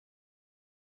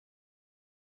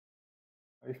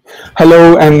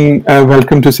Hello and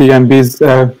welcome to CMB's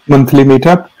monthly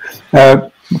meetup.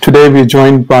 Today we're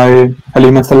joined by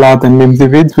Halima, Salat and Mimzy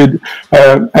Vidz.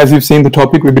 As you've seen the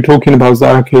topic, we'll be talking about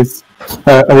Zara Kay's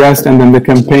arrest and then the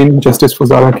campaign Justice for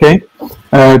Zara Kay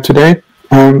today.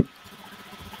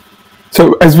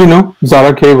 So as we know,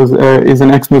 Zara Kay is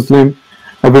an ex-Muslim,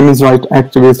 a women's rights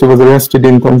activist who was arrested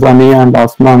in Tanzania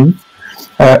last month.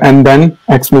 And then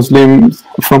ex-Muslims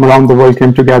from around the world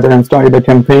came together and started a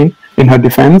campaign in her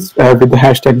defense with the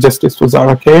hashtag Justice for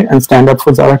Zara Kay and Stand Up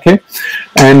for Zara Kay.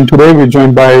 And today we're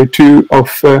joined by two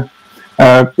with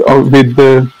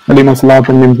Halima, Salat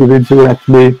and Mimzy Vidz, who are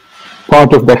actually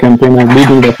part of the campaign and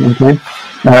leading the campaign.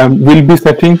 We'll be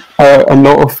setting a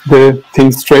lot of the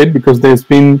things straight because there's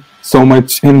been so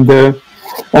much on the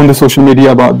social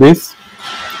media about this.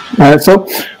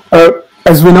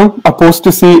 As we know,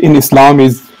 apostasy in Islam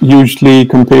is usually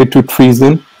compared to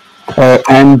treason,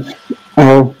 and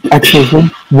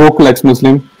ex-Muslim, vocal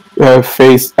ex-Muslim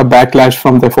face a backlash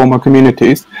from their former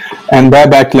communities, and that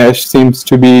backlash seems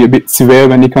to be a bit severe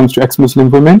when it comes to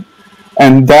ex-Muslim women,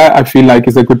 and that I feel like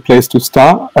is a good place to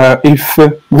start. If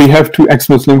we have two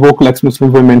vocal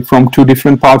ex-Muslim women from two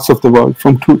different parts of the world,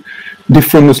 from two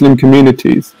different Muslim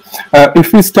communities,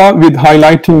 if we start with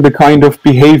highlighting the kind of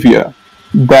behavior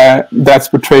that's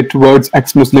portrayed towards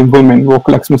ex-Muslim women,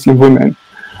 vocal ex-Muslim women,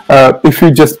 if you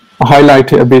just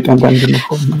highlight it a bit and then move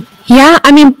on. Yeah,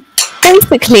 I mean,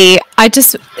 basically, I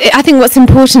think what's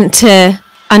important to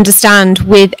understand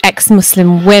with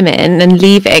ex-Muslim women and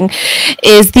leaving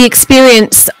is the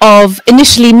experience of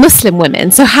initially Muslim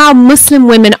women. So how Muslim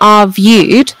women are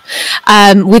viewed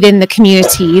within the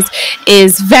communities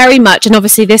is very much, and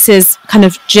obviously this is kind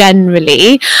of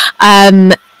generally,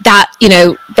 that, you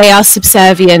know, they are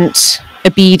subservient,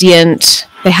 obedient,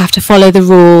 they have to follow the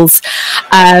rules,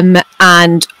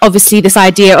 and obviously this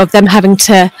idea of them having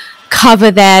to cover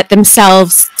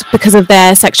themselves because of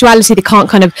their sexuality. They can't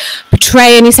kind of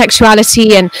portray any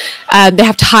sexuality, and they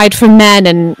have to hide from men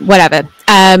and whatever,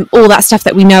 all that stuff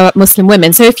that we know at Muslim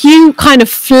women. So if you kind of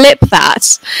flip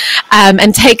that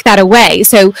and take that away,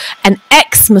 so an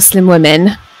ex-Muslim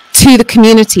woman to the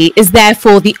community is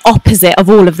therefore the opposite of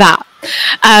all of that.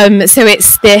 So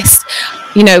it's this,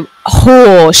 you know,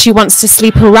 whore, she wants to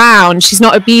sleep around, she's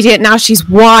not obedient now, she's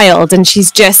wild, and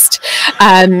she's just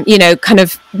you know, kind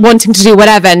of wanting to do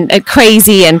whatever and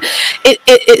crazy, and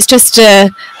it's just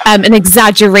an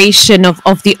exaggeration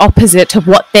of the opposite of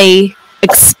what they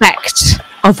expect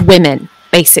of women,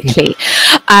 basically.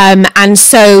 And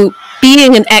so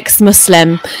being an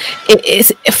ex-Muslim, it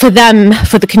is for them,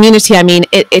 for the community, I mean,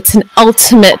 it's an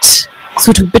ultimate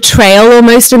sort of betrayal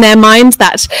almost in their minds,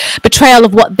 that betrayal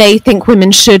of what they think women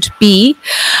should be,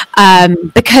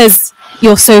 because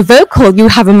you're so vocal, you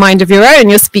have a mind of your own,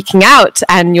 you're speaking out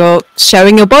and you're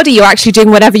showing your body, you're actually doing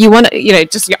whatever you want, you know,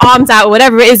 just your arms out,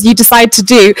 whatever it is you decide to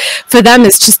do. For them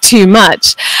it's just too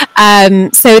much.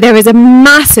 So there is a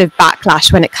massive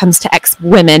backlash when it comes to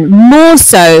ex-women, more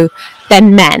so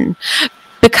than men,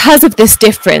 because of this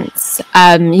difference.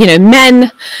 You know,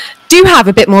 men do have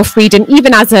a bit more freedom,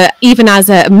 even as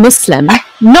a Muslim.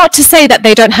 Not to say that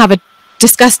they don't have a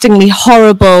disgustingly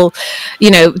horrible, you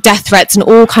know, death threats and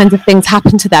all kinds of things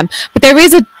happen to them, but there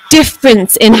is a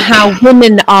difference in how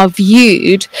women are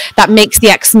viewed that makes the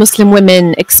ex-Muslim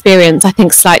women experience, I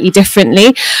think, slightly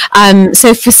differently.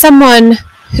 So for someone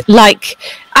like,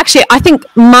 actually, I think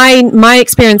my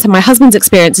experience and my husband's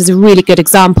experience is a really good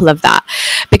example of that,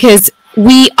 because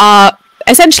we are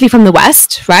essentially from the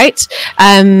West, right?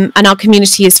 And our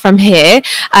community is from here.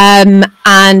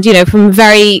 And, you know,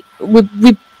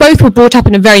 we both were brought up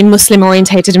in a very Muslim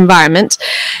orientated environment.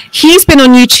 He's been on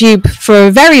YouTube for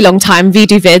a very long time,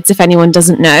 Vidz, if anyone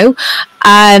doesn't know.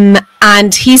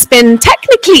 And he's been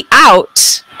technically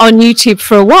out on YouTube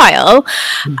for a while.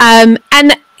 And,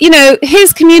 you know,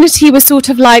 his community was sort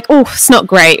of like, oh, it's not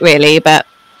great really, but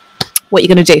what are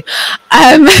you going to do?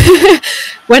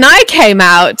 When I came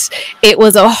out, it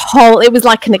was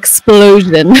like an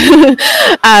explosion.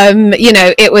 You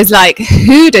know, it was like,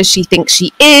 who does she think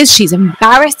she is? She's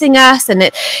embarrassing us. And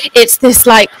it's this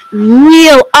like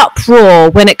real uproar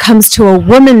when it comes to a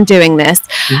woman doing this.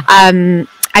 And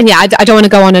yeah, I don't want to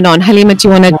go on and on. Halima, do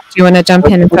you want to jump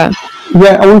in?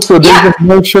 Yeah, also there's a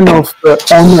notion of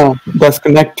honor that's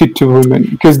connected to women,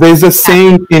 because there's a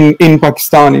saying in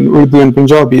Pakistan, in Urdu and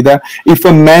Punjabi, that if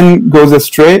a man goes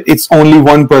astray, it's only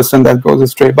one person that goes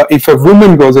astray. But if a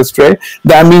woman goes astray,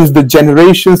 that means the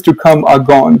generations to come are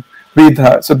gone with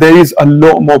her. So there is a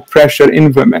lot more pressure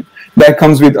in women. That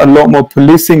comes with a lot more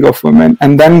policing of women.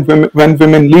 And then when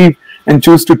women leave and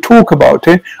choose to talk about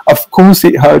it, of course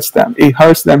it hurts them. It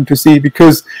hurts them to see,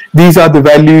 because these are the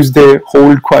values they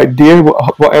hold quite dear,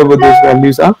 whatever those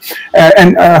values are.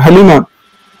 Halima,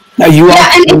 you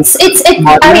and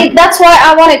I mean, that's why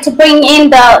I wanted to bring in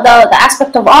the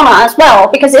aspect of honor as well,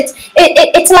 because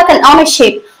it's like an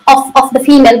ownership of the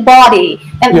female body,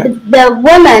 and the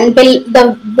woman,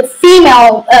 the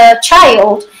female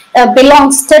child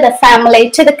belongs to the family,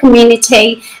 to the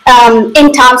community,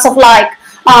 in terms of like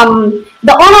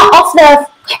the honor of the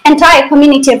entire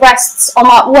community rests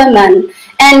on women.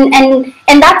 And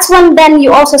that's when then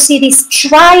you also see this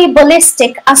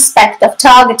tribalistic aspect of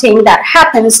targeting that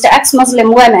happens to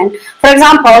ex-Muslim women. For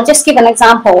example, I'll just give an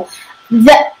example.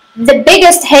 The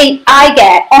biggest hate I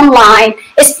get online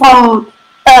is from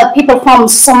people from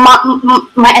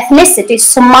my ethnicity,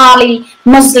 Somali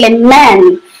Muslim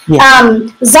men.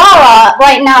 Zara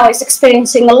right now is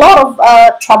experiencing a lot of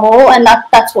trouble, and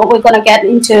that's what we're going to get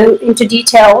into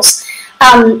details.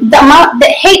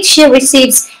 The hate she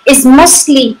receives is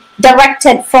mostly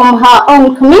directed from her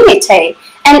own community,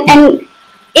 and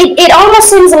it almost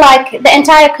seems like the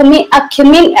entire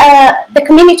the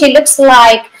community looks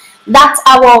like that's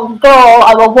our girl,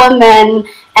 our woman,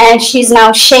 and she's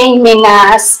now shaming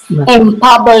us in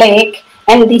public,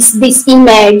 and this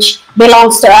image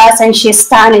belongs to us, and she's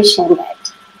tarnishing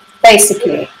it,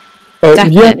 basically.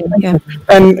 Because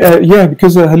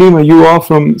Halima, you are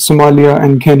from Somalia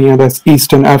and Kenya, that's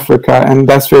Eastern Africa, and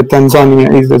that's where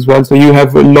Tanzania is as well, so you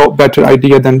have a lot better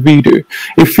idea than we do.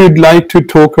 If you'd like to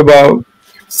talk about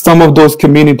some of those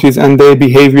communities and their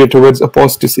behavior towards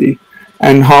apostasy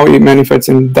and how it manifests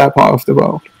in that part of the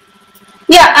world.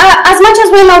 As much as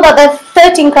we know that the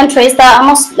 13 countries that are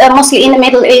mostly in the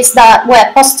Middle East where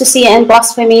apostasy and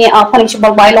blasphemy are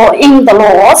punishable by law in the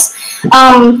laws,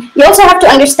 you also have to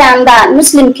understand that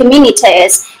Muslim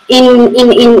communities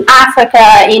in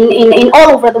Africa, in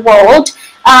all over the world,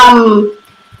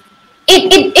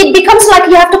 it becomes like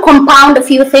you have to compound a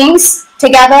few things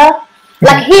together.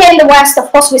 Like here in the West,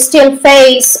 of course, we still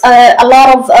face a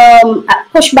lot of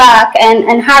pushback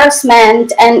and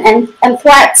harassment and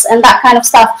threats and that kind of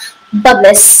stuff. But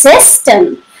the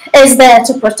system is there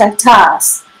to protect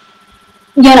us.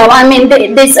 You know, I mean,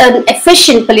 there's an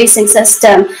efficient policing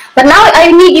system. But now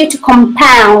I need you to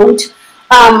compound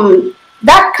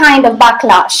that kind of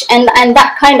backlash and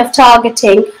that kind of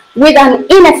targeting with an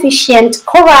inefficient,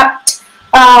 corrupt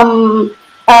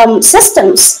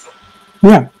systems.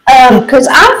 Because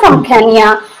I'm from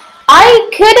Kenya, I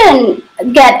couldn't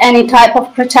get any type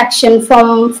of protection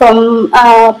from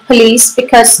police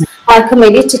because I'm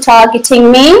committed to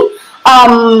targeting me.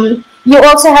 You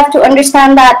also have to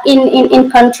understand that in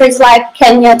countries like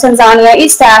Kenya, Tanzania,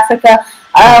 East Africa,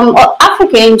 or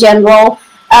Africa in general,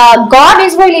 God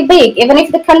is really big. Even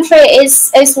if the country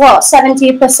is what,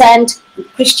 70%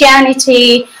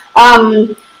 Christianity,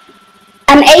 an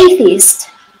atheist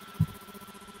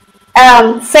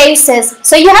faces,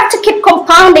 so you have to keep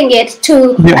compounding it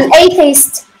to an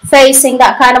atheist facing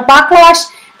that kind of backlash,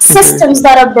 systems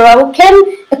that are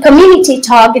broken, the community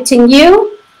targeting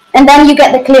you, and then you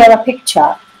get the clearer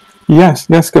picture. Yes,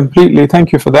 completely.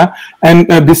 Thank you for that. And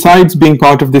besides being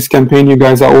part of this campaign, you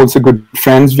guys are also good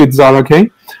friends with Zara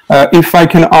Kay. If I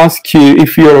can ask you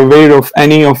if you're aware of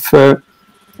any of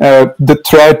the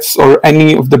threats or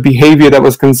any of the behavior that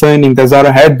was concerning that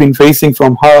Zara had been facing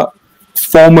from her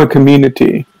former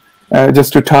community,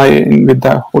 just to tie in with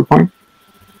that whole point.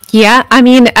 Yeah, I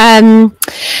mean,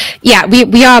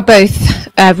 we are both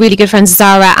really good friends with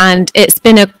Zara, and it's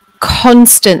been a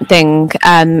constant thing.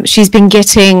 She's been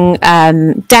getting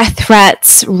death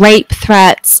threats, rape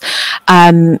threats,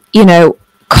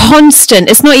 constant.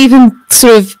 It's not even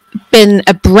sort of been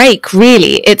a break,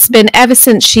 really. It's been ever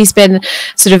since she's been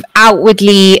sort of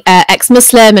outwardly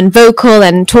ex-Muslim and vocal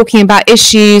and talking about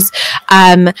issues.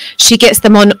 She gets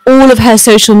them on all of her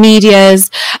social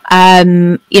medias,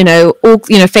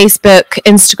 Facebook,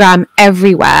 Instagram,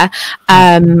 everywhere,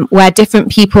 where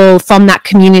different people from that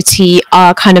community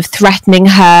are kind of threatening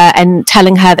her and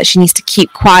telling her that she needs to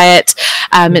keep quiet,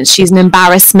 and she's an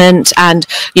embarrassment, and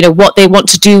what they want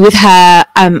to do with her.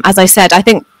 As I said, I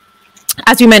think,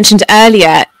 as we mentioned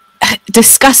earlier,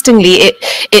 disgustingly,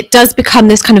 it does become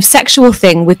this kind of sexual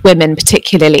thing with women,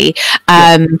 particularly,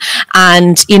 and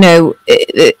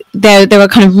there are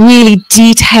kind of really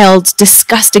detailed,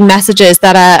 disgusting messages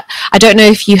that are. I don't know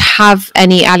if you have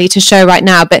any, Ali, to show right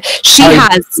now, but she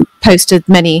has posted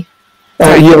many.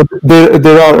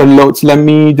 There are a lot. Let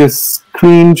me just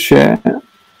screen share.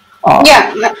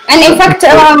 And in fact,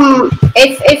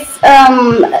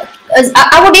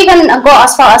 I would even go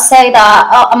as far as say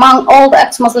that among all the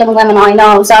ex-Muslim women I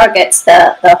know, Zara gets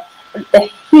the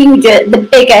huge, the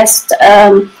biggest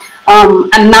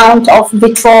amount of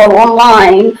withdrawal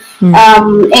online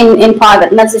in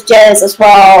private messages as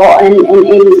well.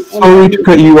 Sorry to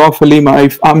cut you off, Halima.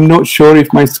 I'm not sure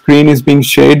if my screen is being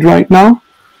shared right now.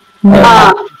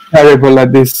 I'm terrible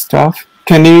at this stuff.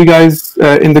 Can you guys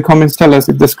in the comments tell us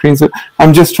if the screens?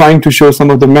 I'm just trying to show some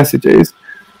of the messages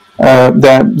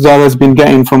that Zara's been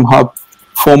getting from her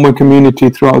former community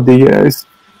throughout the years.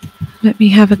 Let me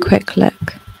have a quick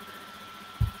look.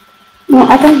 No,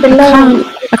 I think below.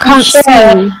 I can't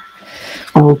see.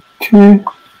 Okay.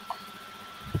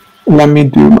 Let me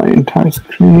do my entire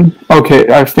screen. Okay,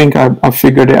 I think I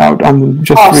figured it out. I'm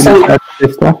just really bad at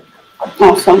this stuff.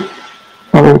 Awesome.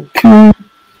 Okay.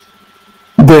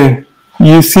 There.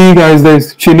 You see,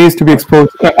 guys, she needs to be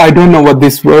exposed. I don't know what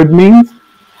this word means.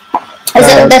 Is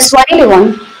it the Swahili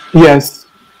one? Yes.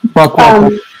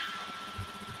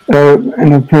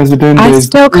 And the president I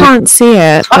still can't see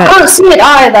it. I can't see it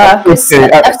either. Okay,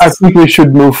 I think we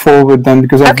should move forward then,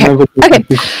 because I've never... Okay.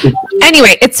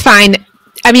 Anyway, it's fine.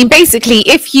 I mean, basically,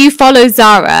 if you follow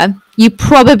Zara, you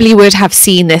probably would have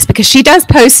seen this, because she does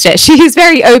post it. She is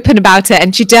very open about it,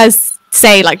 and she does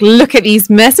say, like, look at these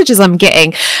messages I'm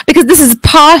getting, because this is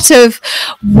part of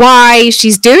why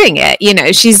she's doing it. You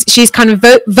know, she's kind of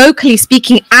vocally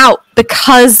speaking out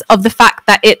because of the fact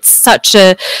that it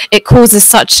causes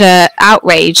such a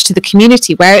outrage to the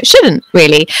community where it shouldn't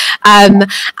really. And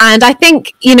I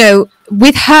think, you know,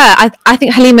 with her, I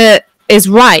think Halima is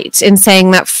right in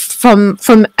saying that from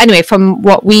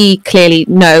what we clearly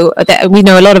know, that we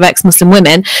know a lot of ex-Muslim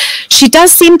women, she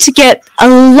does seem to get a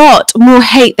lot more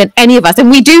hate than any of us, and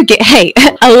we do get hate,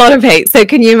 a lot of hate. So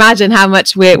can you imagine how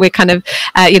much we're kind of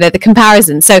the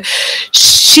comparison? So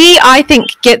she, I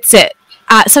think, gets it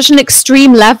at such an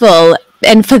extreme level.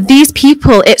 And for these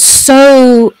people, it's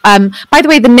so by the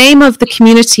way, the name of the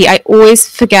community, I always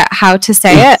forget how to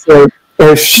say it.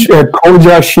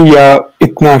 Khoja Shia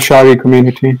Ithnasheri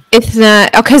community.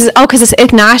 Because it's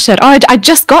Ithnasheri. Oh, I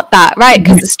just got that right,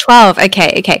 because it's 12.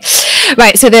 Okay.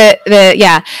 Right. So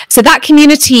so that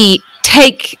community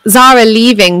take Zara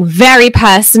leaving very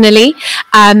personally,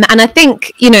 and I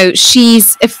think, you know,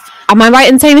 am I right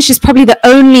in saying that she's probably the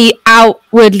only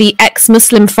outwardly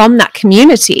ex-Muslim from that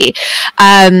community?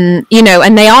 You know,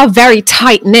 and they are very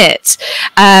tight knit.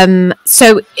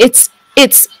 So it's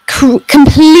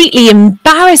completely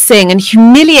embarrassing and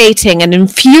humiliating and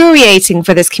infuriating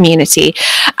for this community,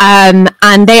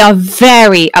 and they are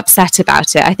very upset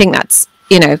about it. I think that's,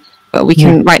 you know, we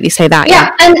can rightly say that.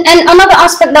 Yeah. And another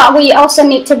aspect that we also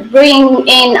need to bring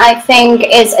in, I think,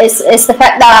 is the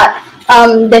fact that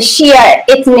the Shia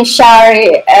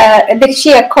Ithnasheri, the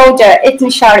Shia Khoja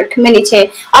Ithnasheri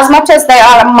community, as much as they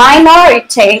are a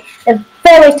minority, they're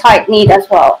very tight knit as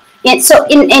well. So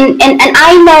and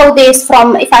I know this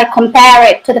from, if I compare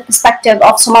it to the perspective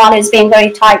of Somalis being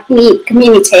very tight knit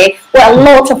community, where a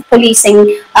lot of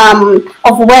policing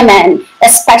of women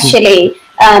especially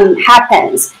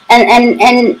happens.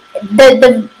 And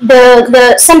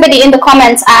the somebody in the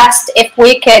comments asked if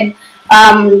we could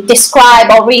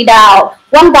describe or read out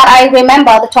one that I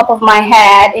remember at the top of my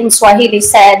head in Swahili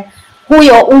said,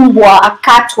 "Huyo umbwa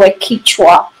akatwe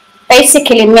kichwa."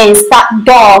 Basically means that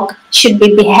dog should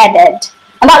be beheaded,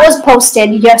 and that was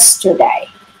posted yesterday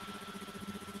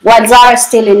while Zara is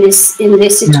still in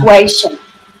this situation.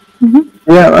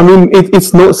 Yeah, I mean,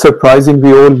 it's not surprising.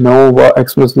 We all know what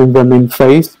ex-Muslim women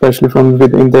face, especially from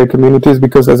within their communities,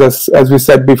 because as we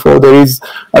said before, there is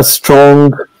a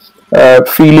strong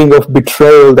feeling of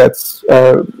betrayal that's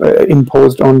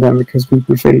imposed on them, because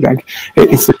people feel like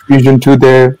it's a fusion to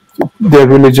their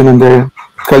religion and their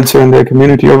culture and their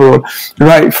community overall.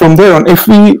 Right, from there on, if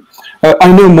we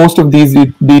I know most of these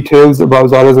details about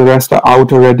Zara's arrest are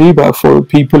out already, but for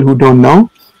people who don't know,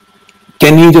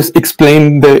 can you just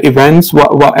explain the events,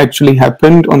 what actually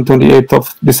happened on 28th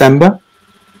of December?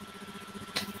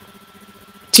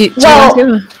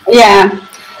 Yeah.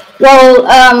 Well,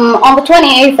 on the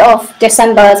 28th of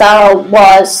December, Zara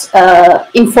was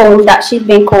informed that she'd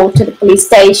been called to the police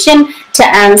station to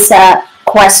answer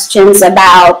questions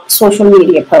about social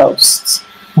media posts.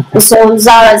 So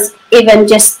Zara's even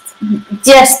just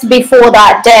before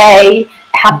that day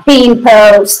have been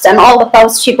posts and all the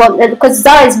posts she got, because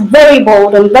Zara is very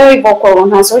bold and very vocal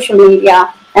on her social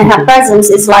media, and her presence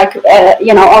is like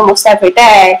almost every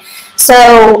day.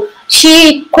 So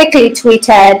she quickly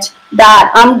tweeted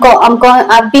that I've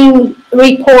been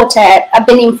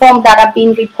informed that I've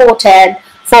been reported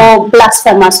for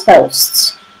blasphemous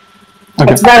posts.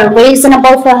 Okay. It's very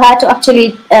reasonable for her to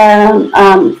actually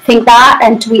think that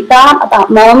and tweet that at that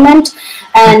moment.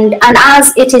 And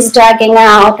as it is dragging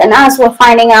out, and as we're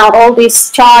finding out all these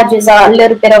charges are a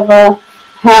little bit of a,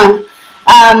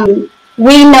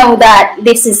 we know that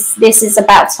this is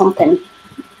about something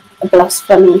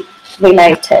blasphemy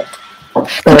related.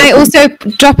 Can I also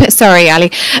drop it? Sorry,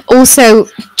 Ali. Also,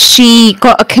 she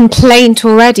got a complaint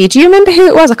already. Do you remember who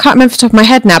it was? I can't remember off the top of my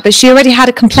head now, but she already had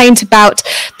a complaint about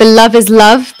the "Love is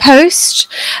Love" post.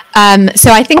 So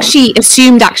I think she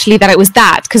assumed actually that it was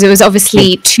that, because it was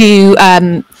obviously two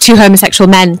homosexual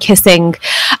men kissing,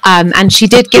 and she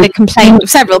did get a complaint,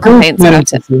 several complaints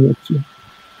about it.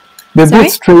 They're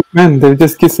both straight men. They're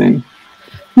just kissing.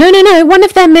 No. One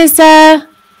of them is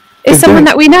someone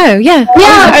that we know, Yeah,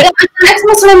 the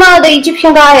ex-Muslim, the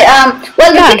Egyptian guy.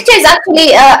 Well, the picture is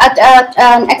actually at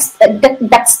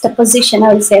juxtaposition.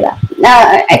 I would say that.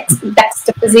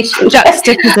 Juxtaposition.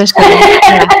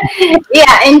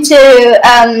 Yeah, into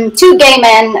two gay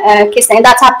men kissing.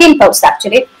 That's her pin post,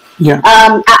 actually. Yeah.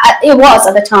 It was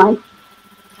at the time.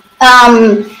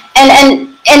 And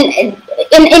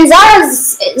in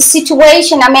Zara's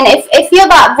situation, I mean, if you're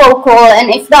that vocal,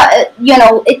 and if that,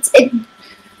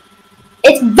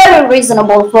 it's very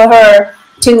reasonable for her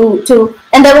to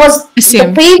and there was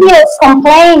the previous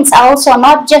complaints also,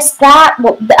 not just that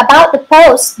about the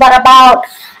post, but about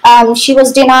she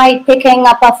was denied picking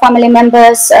up her family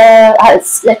members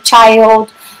as a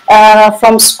child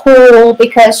from school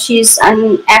because she's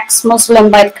an ex-Muslim,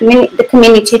 but the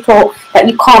community told that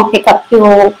you can't pick up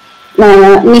your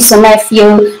niece or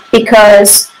nephew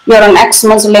because you're an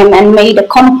ex-Muslim, and made a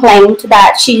complaint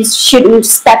that she shouldn't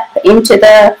step into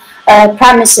the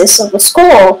premises of the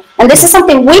school. And this is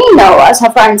something we know as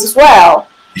her friends as well.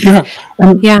 Yeah.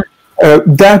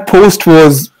 That post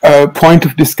was a point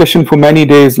of discussion for many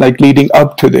days, like leading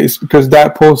up to this, because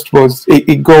that post was,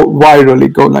 it go viral,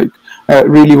 it go like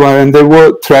really viral, and there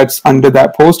were threats under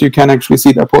that post. You can actually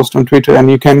see that post on Twitter, and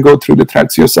you can go through the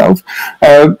threats yourself.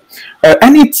 And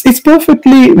it's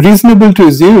perfectly reasonable to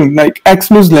assume, like,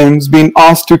 ex-Muslims being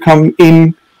asked to come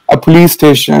in a police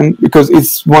station because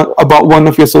it's about one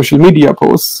of your social media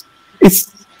posts. It's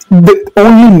the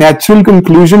only natural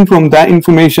conclusion from that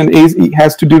information is it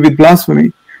has to do with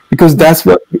blasphemy, because that's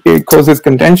what it causes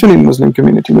contention in Muslim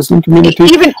community.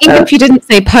 Even if you didn't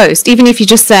say post, even if you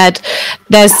just said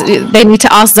they need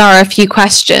to ask Zara a few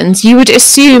questions, you would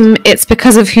assume it's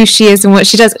because of who she is and what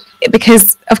she does,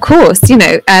 because of course,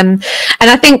 and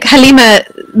I think Halima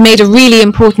made a really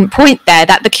important point there,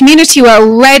 that the community were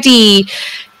already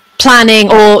planning,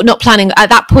 or not planning, at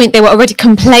that point they were already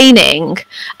complaining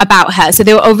about her. So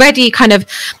they were already kind of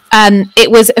it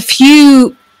was a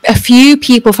few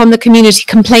people from the community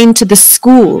complained to the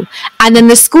school, and then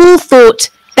the school thought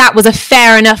that was a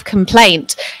fair enough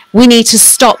complaint. We need to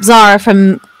stop Zara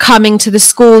from coming to the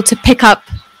school to pick up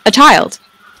a child.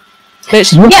 And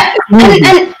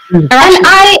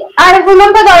I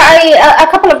remember that a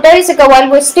couple of days ago, while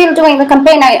we're still doing the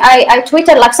campaign, I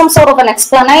tweeted like some sort of an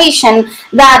explanation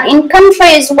that in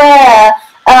countries where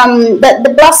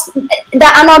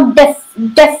there are not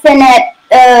definite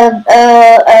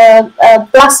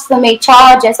blasphemy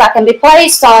charges that can be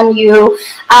placed on you,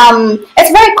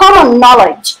 it's very common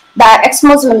knowledge that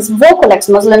ex-Muslims, vocal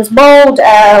ex-Muslims, bold,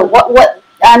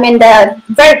 they're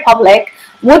very public,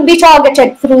 would be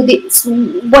targeted through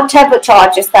whatever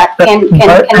charges that can be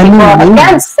brought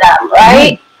against them,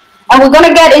 right? And we're going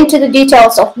to get into the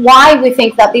details of why we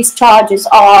think that these charges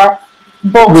are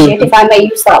bullshit, if I may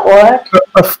use that word.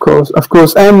 Of course.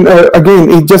 And again,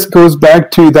 it just goes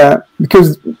back to that,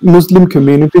 because most Muslim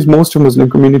communities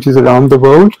around the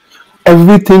world,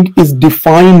 everything is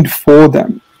defined for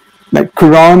them. Like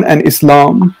Quran and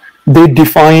Islam, they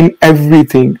define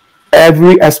everything.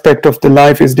 Every aspect of the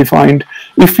life is defined.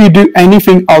 If you do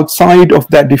anything outside of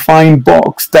that defined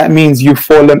box, that means you've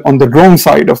fallen on the wrong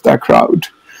side of that crowd.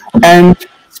 And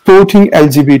supporting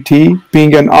LGBT,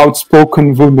 being an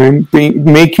outspoken woman,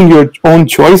 making your own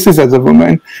choices as a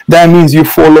woman, that means you've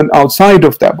fallen outside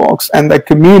of that box. And that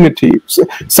community,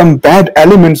 some bad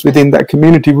elements within that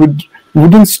community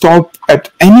wouldn't stop at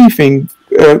anything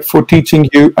for teaching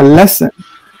you a lesson.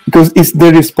 Because it's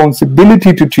their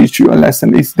responsibility to teach you a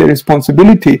lesson. It's their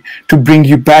responsibility to bring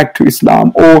you back to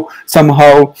Islam, or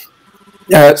somehow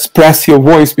suppress your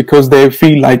voice because they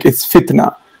feel like it's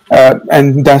fitna.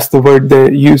 And that's the word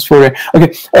they use for it.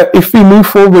 Okay, if we move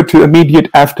forward to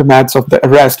immediate aftermaths of the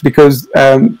arrest, because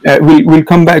we'll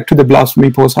come back to the blasphemy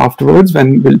post afterwards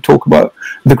when we'll talk about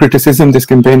the criticism this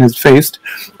campaign has faced.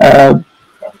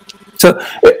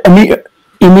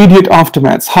 immediate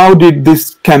aftermaths, how did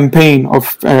this campaign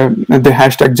of the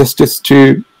hashtag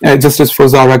Justice for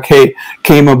Zara Kay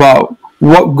came about?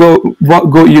 What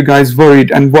got you guys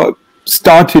worried, and what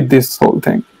started this whole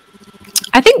thing?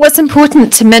 I think what's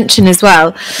important to mention as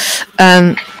well,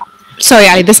 sorry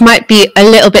Ali, this might be a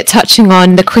little bit touching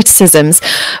on the criticisms,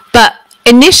 but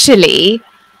initially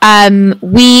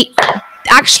we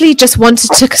actually just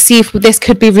wanted to see if this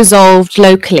could be resolved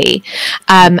locally,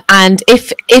 and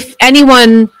if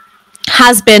anyone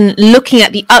has been looking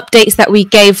at the updates that we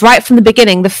gave right from the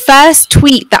beginning, the first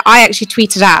tweet that I actually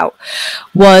tweeted out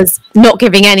was not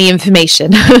giving any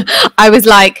information. I was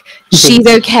like, she's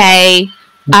okay,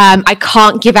 I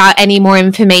can't give out any more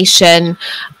information,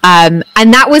 and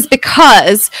that was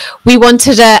because we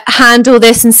wanted to handle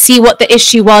this and see what the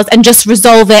issue was and just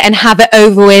resolve it and have it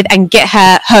over with and get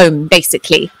her home,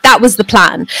 basically. That was the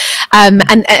plan.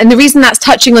 And the reason that's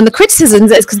touching on the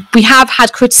criticisms is because we have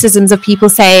had criticisms of people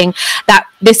saying that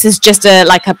this is just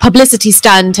like a publicity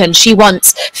stunt and she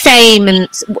wants fame and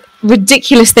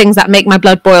ridiculous things that make my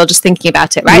blood boil just thinking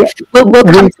about it, right? Yeah. We'll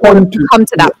come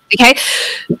to that, okay?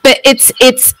 But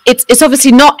it's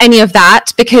obviously not any of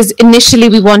that, because initially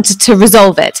we wanted to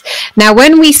resolve it. Now,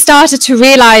 when we started to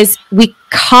realize we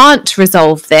can't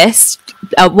resolve this,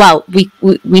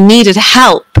 we needed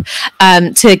help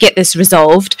to get this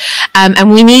resolved,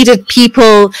 and we needed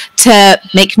people to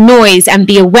make noise and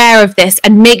be aware of this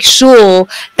and make sure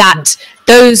that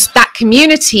that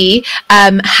community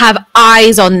have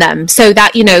eyes on them, so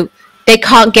that, you know, they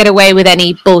can't get away with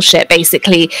any bullshit,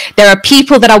 basically. There are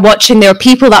people that are watching, there are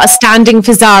people that are standing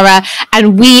for Zara,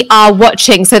 and we are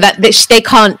watching so that they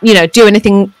can't, you know, do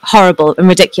anything horrible and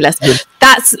ridiculous. Yeah.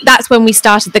 That's when we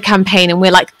started the campaign, and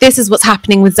we're like, this is what's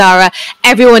happening with Zara.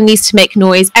 Everyone needs to make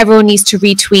noise, everyone needs to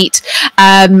retweet,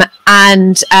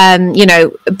 and you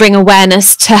know, bring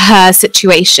awareness to her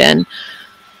situation.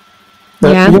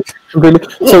 Yeah. Really.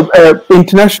 So,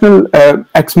 International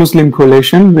Ex-Muslim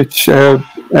Coalition, which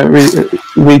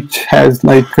has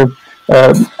like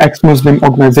ex-Muslim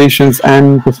organizations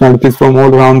and personalities from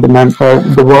all around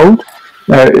the world.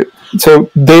 So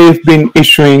they've been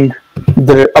issuing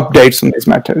the updates on these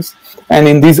matters, and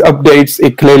in these updates,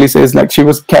 it clearly says like she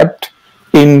was kept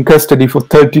in custody for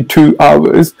 32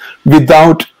 hours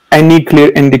without any clear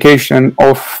indication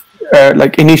of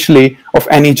like initially of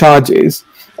any charges.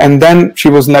 And then she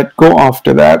was let go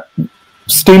after that,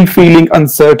 still feeling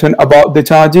uncertain about the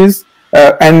charges.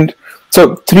 And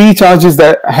so 3 charges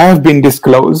that have been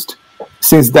disclosed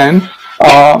since then.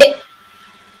 Go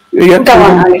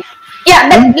on, Ali. Yeah,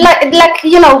 but like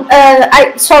you know,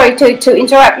 I sorry to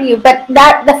interrupt you, but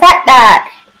that the fact that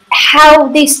how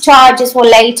these charges were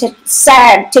later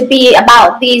said to be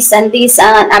about this and this,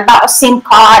 and about a SIM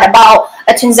card, about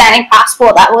a Tanzanian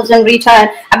passport that wasn't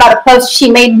returned, about a post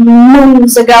she made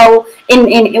moons ago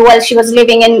while she was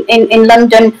living in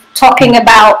London, talking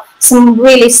about some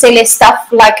really silly stuff.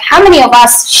 Like, how many of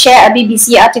us share a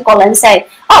BBC article and say,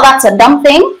 oh, that's a dumb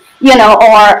thing, you know,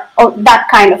 or that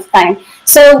kind of thing.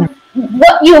 So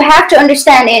what you have to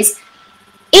understand is,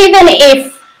 even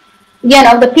if, you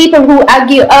know, the people who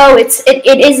argue, oh,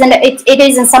 it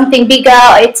isn't something bigger,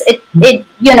 it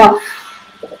you know,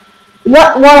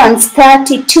 what warrants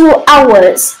 32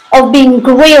 hours of being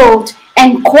grilled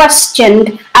and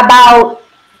questioned about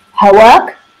her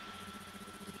work,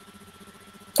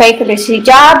 Faithless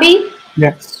Hijabi,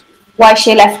 yes, why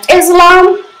she left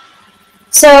Islam.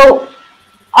 So,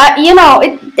 you know,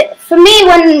 for me,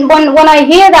 when I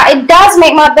hear that, it does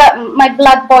make my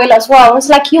blood boil as well. It's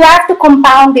like, you have to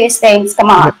compound these things. Come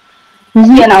on,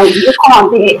 you know, you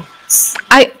can't be.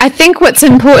 I think what's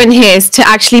important here is to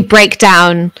actually break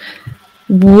down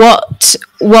what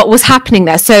was happening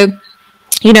there. So,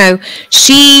 you know,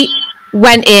 she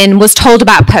went in, was told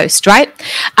about post, right?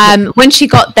 When she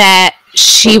got there,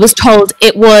 she was told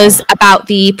it was about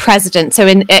the president. So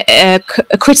in a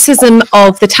criticism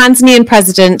of the Tanzanian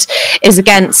president is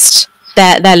against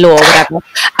their law or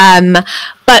whatever.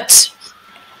 But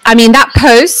I mean, that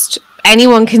post,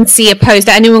 anyone can see a post,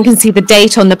 anyone can see the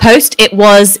date on the post. It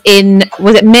was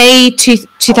it May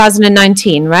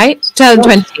 2019, right?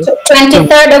 2020.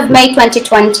 23rd of May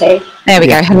 2020. There we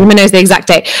go. Halima knows the exact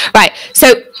date. Right.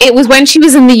 So it was when she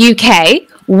was in the UK,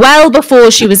 well before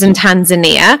she was in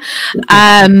Tanzania.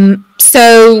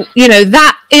 So, you know,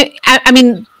 that, I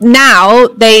mean, now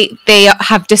they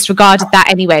have disregarded that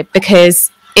anyway,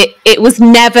 because it was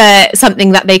never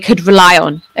something that they could rely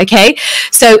on. Okay.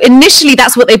 So initially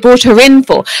that's what they brought her in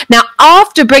for. Now,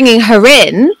 after bringing her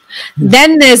in,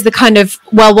 Then there's the kind of,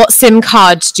 well, what SIM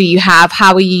cards do you have?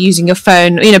 How are you using your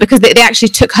phone? You know, because they actually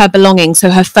took her belongings, so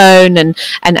her phone and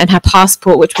her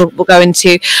passport, which we'll go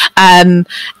into. And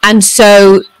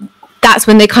so that's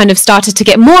when they kind of started to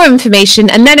get more information.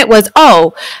 And then it was,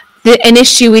 an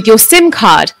issue with your SIM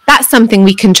card. That's something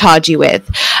we can charge you with.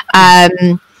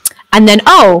 And then,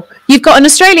 you've got an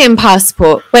Australian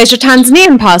passport. Where's your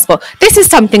Tanzanian passport? This is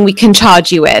something we can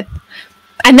charge you with.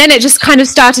 And then it just kind of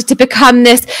started to become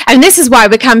this, and this is why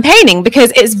we're campaigning,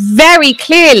 because it's very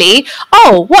clearly,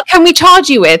 what can we charge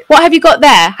you with? What have you got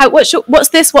there? What's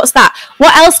this? What's that?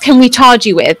 What else can we charge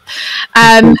you with?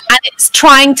 And it's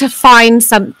trying to find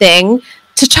something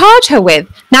to charge her with.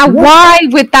 Now, why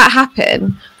would that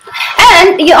happen?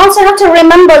 And you also have to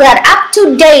remember that up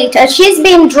to date, she's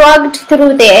been drugged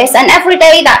through this, and every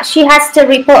day that she has to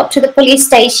report to the police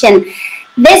station,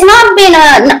 there's not been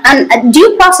a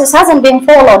due process hasn't been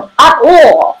followed at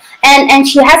all, and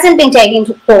she hasn't been taken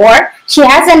to court. She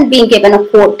hasn't been given a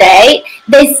court date.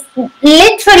 There's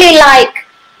literally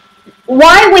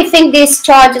why we think these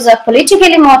charges are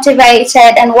politically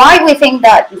motivated and why we think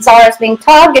that Zara is being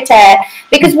targeted,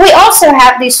 because we also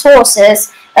have these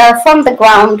sources from the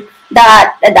ground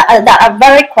that are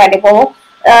very credible,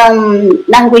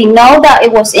 and we know that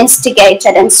it was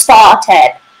instigated and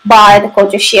started by the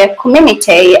Khoja Shia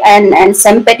community, and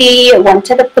somebody went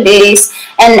to the police,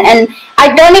 and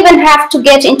I don't even have to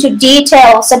get into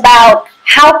details about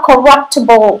how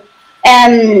corruptible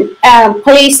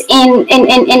police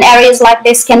in areas like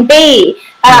this can be.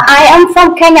 I am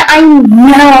from Kenya. I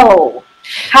know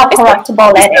how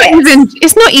corruptible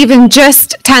it's not even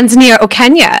just Tanzania or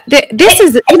Kenya. This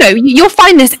is, you'll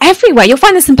find this everywhere. You'll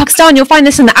find this in Pakistan. You'll find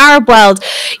this in the Arab world.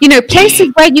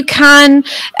 Places where you can,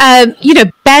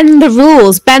 bend the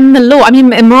rules, bend the law. I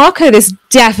mean, in Morocco, this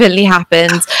definitely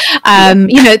happens.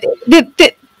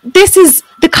 This is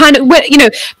the kind of,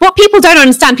 what people don't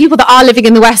understand, people that are living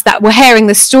in the West that were hearing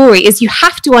the story, is you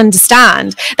have to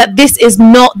understand that this is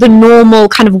not the normal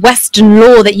kind of Western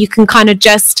law that you can kind of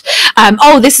just,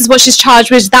 this is what she's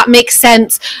charged with, that makes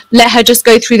sense, let her just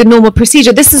go through the normal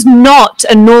procedure. This is not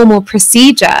a normal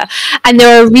procedure, and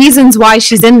there are reasons why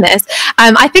she's in this.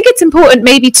 I think it's important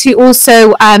maybe to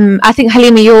also, I think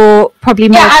Halima, you're probably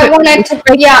more I wanted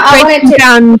to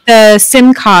down the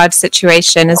SIM card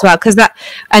situation as well, because that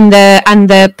and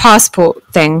the passport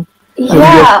thing.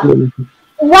 Yeah. I'm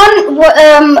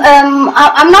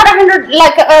not 100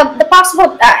 the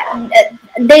passport.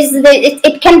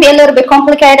 It can be a little bit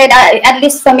complicated, at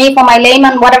least for me, for my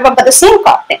layman, whatever. But the SIM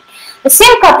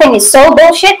card thing is so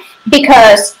bullshit,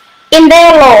 because in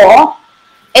their law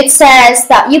it says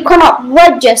that you cannot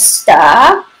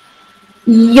register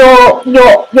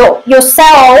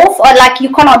yourself, or you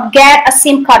cannot get a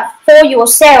SIM card for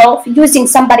yourself using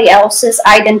somebody else's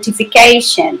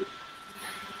identification.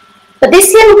 But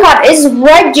this SIM card is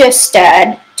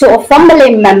registered to a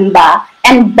family member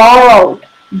and borrowed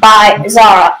by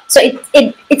Zara. So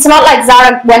it's not like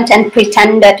Zara went and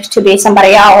pretended to be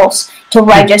somebody else to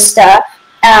register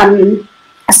a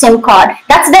SIM card.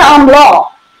 That's their own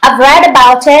law. I've read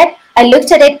about it, I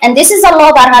looked at it, and this is a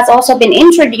law that has also been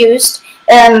introduced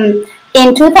in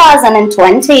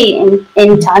 2020 in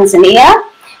Tanzania.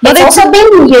 It's also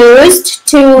been used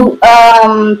to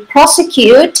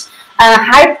prosecute a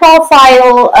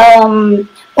high-profile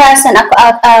person,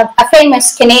 a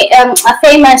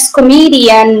famous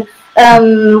comedian.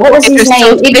 What was his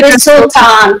name? Idris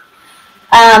Sultan.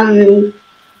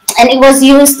 And it was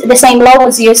used. The same law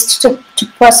was used to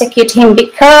prosecute him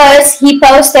because he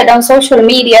posted on social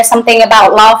media something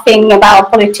about laughing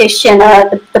about politician.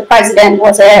 The president,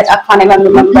 was it? I can't even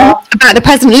remember. About the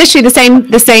president, literally the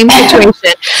same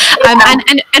situation.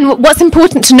 And what's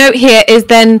important to note here is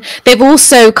then they've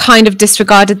also kind of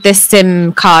disregarded this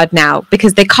SIM card now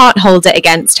because they can't hold it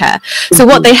against her. So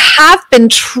what they have been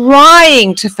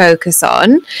trying to focus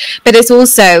on, but it's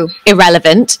also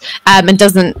irrelevant and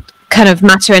doesn't kind of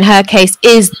matter in her case,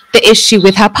 is the issue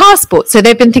with her passport. So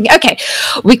they've been thinking, okay,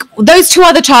 those two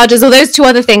other charges or those two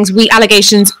other things,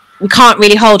 allegations, we can't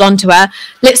really hold on to her.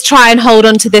 Let's try and hold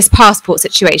on to this passport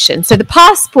situation. So the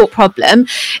passport problem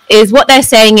is, what they're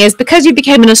saying is, because you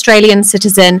became an Australian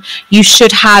citizen, you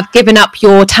should have given up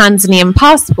your Tanzanian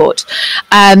passport.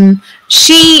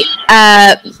 She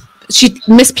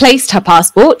misplaced her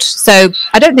passport, so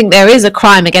I don't think there is a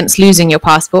crime against losing your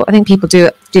passport. I think people do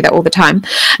that all the time.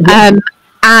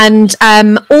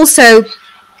 Also,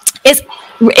 it's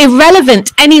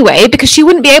irrelevant anyway because she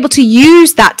wouldn't be able to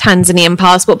use that Tanzanian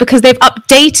passport because they've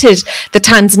updated the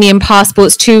Tanzanian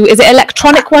passports to, is it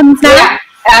electronic ones now?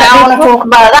 I want to talk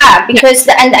about that because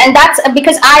and that's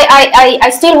because I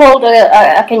still hold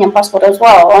a Kenyan passport as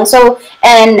well, and so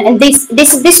and this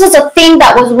was a thing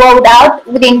that was rolled out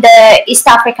within the East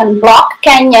African bloc,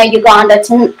 Kenya, Uganda,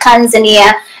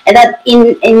 Tanzania, and that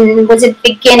in was it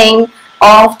beginning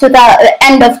of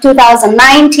end of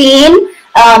 2019.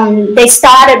 They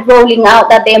started rolling out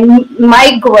that they're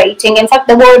migrating. In fact,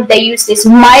 the word they use is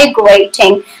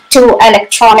migrating to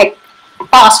electronic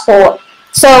passport.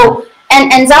 So.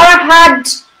 And Zara had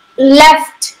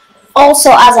left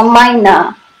also as a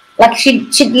minor, like she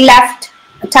left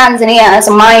Tanzania as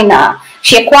a minor.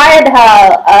 She acquired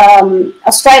her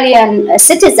Australian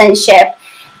citizenship,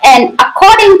 and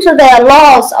according to their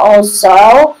laws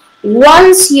also,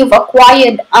 once you've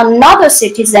acquired another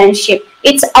citizenship,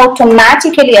 it's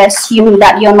automatically assumed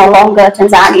that you're no longer a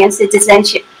Tanzanian citizen.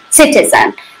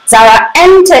 Zara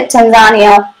entered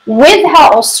Tanzania with her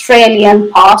Australian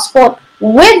passport,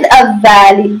 with a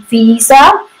valid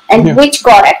visa, and which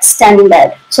got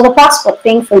extended. So the passport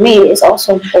thing for me is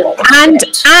also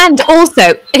bullshit. And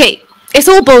also, okay, it's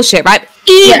all bullshit, right?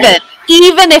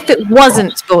 Even if it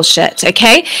wasn't bullshit,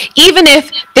 okay? Even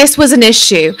if this was an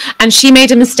issue and she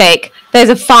made a mistake, there's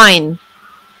a fine.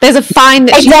 There's a fine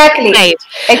that she made.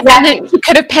 Exactly. And she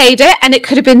could have paid it and it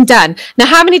could have been done. Now,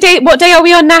 what day are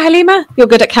we on now, Halima? You're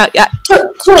good at count. Yeah.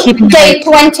 Day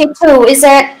 22, is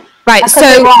it? Right, so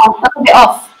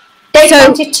off. Day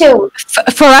 22.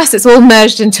 For us, it's all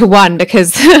merged into one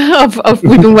because of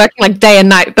we've been working like day and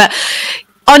night. But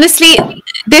honestly,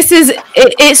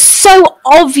 it's so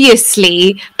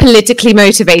obviously politically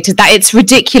motivated that it's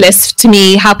ridiculous to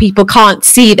me how people can't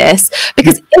see this.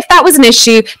 Because if that was an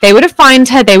issue, they would have fined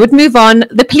her, they would move on.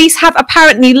 The police have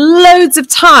apparently loads of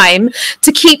time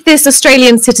to keep this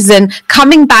Australian citizen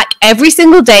coming back every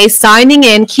single day, signing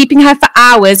in, keeping her for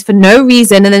hours for no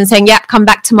reason, and then saying, yep, come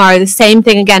back tomorrow, the same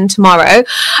thing again tomorrow.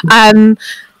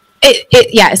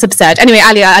 It's absurd. Anyway,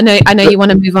 Ali, I know you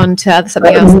want to move on to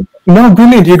something else. No,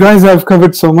 brilliant. You guys have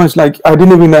covered so much. Like, I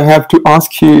didn't even have to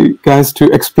ask you guys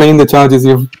to explain the charges.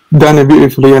 You've done it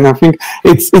beautifully, and I think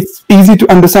it's easy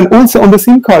to understand. Also, on the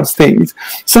SIM cards things,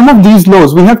 some of these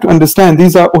laws, we have to understand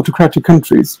these are autocratic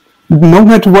countries. No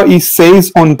matter what he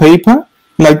says on paper,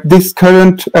 like this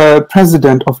current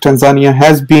president of Tanzania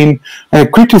has been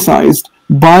criticized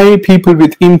by people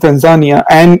within Tanzania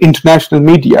and international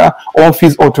media of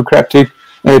his autocratic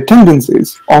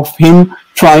tendencies, of him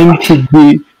trying to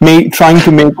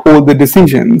make all the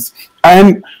decisions.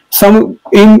 And some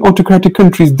in autocratic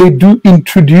countries, they do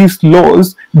introduce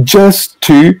laws just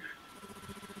to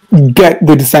get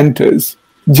the dissenters,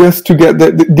 just to get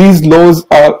these laws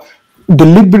are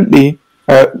deliberately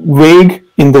vague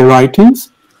in their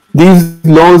writings. These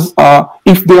laws are,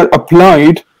 if they are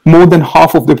applied, more than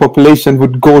half of the population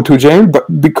would go to jail,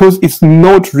 but because it's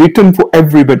not written for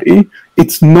everybody,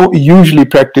 it's not usually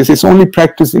practiced. It's only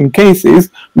practiced in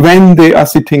cases when they are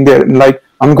sitting there and like,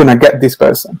 I'm going to get this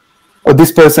person, or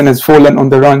this person has fallen on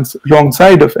the wrong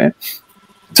side of it.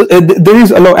 So there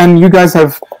is a lot, and you guys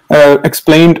have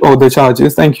explained all the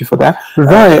charges. Thank you for that.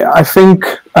 Right, I think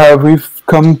we've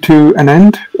come to an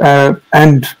end,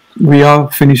 and we are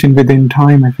finishing within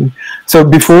time, I think. So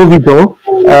before we go,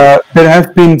 there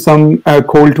have been some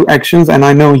call to actions, and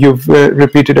I know you've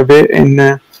repeated a bit in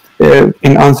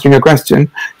answering a question.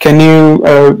 Can you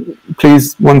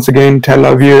please once again tell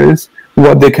our viewers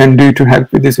what they can do to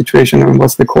help with the situation, and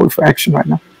what's the call for action right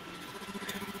now?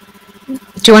 Do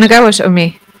you want to go or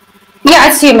me?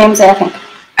 Yeah, it's you, Mimzy, I think.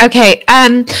 Okay.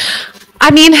 I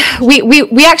mean,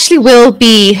 we actually will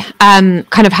be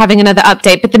kind of having another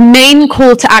update, but the main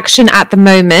call to action at the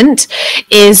moment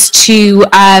is to,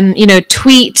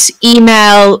 tweet,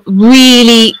 email,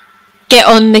 really get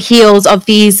on the heels of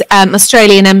these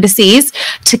Australian embassies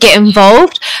to get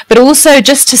involved, but also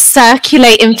just to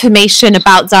circulate information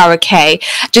about Zara Kay.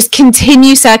 Just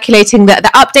continue circulating the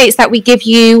updates that we give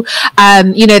you,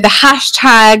 the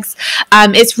hashtags.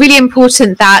 It's really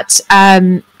important that,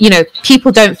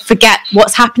 people don't forget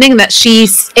what's happening, that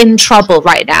she's in trouble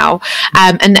right now,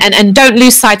 and don't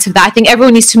lose sight of that. I think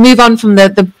everyone needs to move on from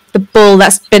the bull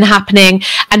that's been happening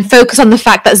and focus on the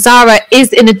fact that Zara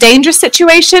is in a dangerous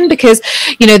situation, because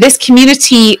this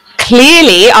community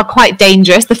clearly are quite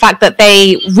dangerous. The fact that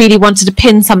they really wanted to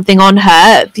pin something on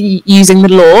her using the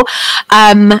law,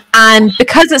 and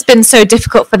because it's been so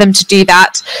difficult for them to do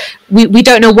that, we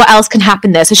don't know what else can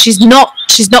happen there. So she's not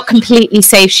completely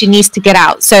safe. She needs to get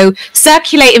out. So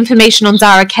circulate information on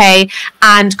Zara Kay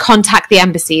and contact the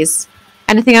embassies.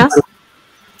 Anything else?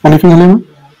 Anything, Halima?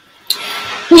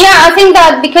 Yeah, I think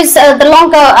that because the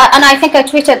longer, and I think I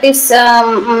tweeted this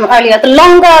earlier, the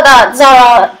longer that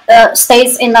Zara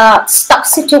stays in a stuck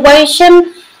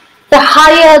situation, the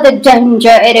higher the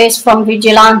danger it is from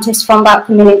vigilantes from that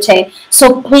community.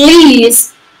 So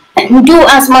please do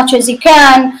as much as you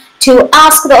can to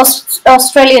ask the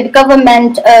Australian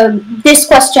government these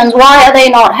questions. Why are they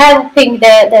not helping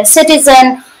their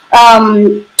citizen?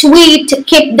 Tweet,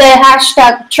 keep the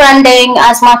hashtag trending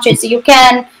as much as you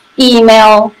can.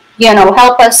 Email,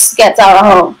 help us get Zara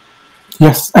home.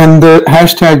 Yes, and the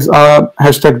hashtags are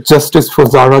hashtag justice for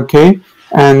Zara Kay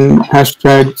and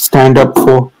hashtag stand up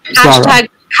for Zara.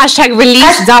 Hashtag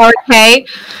release Zara Kay.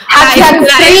 Hashtag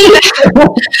free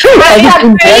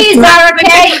Zara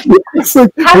Kay.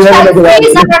 Hashtag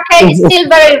free Zara Kay is still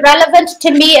very relevant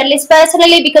to me, at least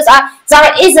personally, because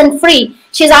Zara isn't free.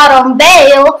 She's out on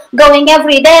bail, going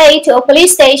every day to a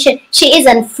police station. She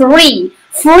isn't free.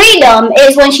 Freedom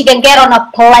is when she can get on a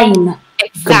plane.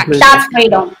 Exactly. That's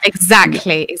freedom.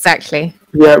 Exactly.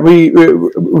 Yeah, we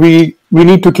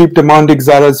need to keep demanding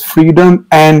Zara's freedom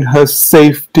and her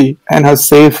safety and her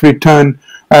safe return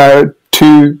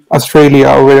to Australia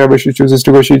or wherever she chooses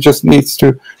to go. She just needs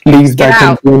to leave that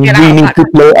country. We need to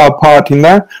play our part in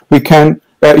that. We can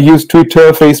use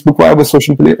Twitter, Facebook, whatever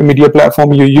social media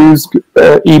platform you use,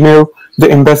 email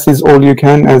the embassies all you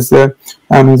can, as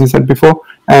Mimzy said before,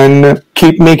 and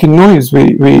keep making noise.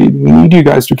 We need you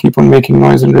guys to keep on making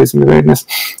noise and raising awareness.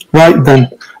 Right then,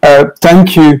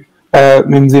 thank you,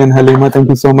 Mimzy and Halima. Thank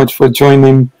you so much for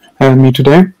joining me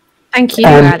today. Thank you,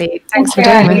 Ali. Thanks for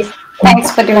doing this.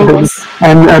 Thanks for doing this.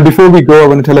 And before we go, I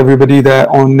want to tell everybody that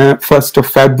on 1st of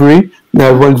February,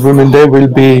 the World Women's Day, will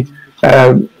be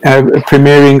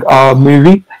premiering our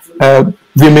movie,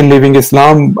 Women Living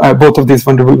Islam. Both of these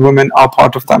wonderful women are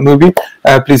part of that movie.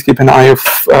 Please keep an eye out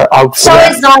for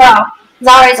that. Is Zara.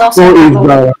 Zara is also in that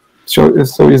movie.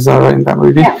 So is Zara in that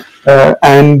movie. Yeah.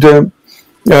 And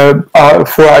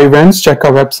for our events, check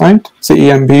our website,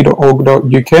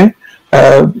 cemb.org.uk,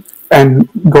 and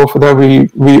go for that.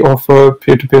 We offer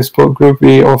peer-to-peer support group.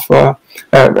 We offer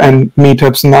and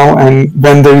meetups now, and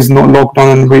when there is no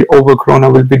lockdown and we over Corona,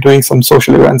 we'll be doing some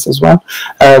social events as well.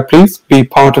 Please be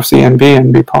part of CMB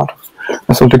and be part of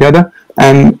us all together.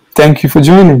 And thank you for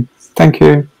joining. Thank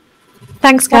you.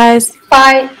 Thanks, guys.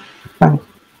 Bye. Bye.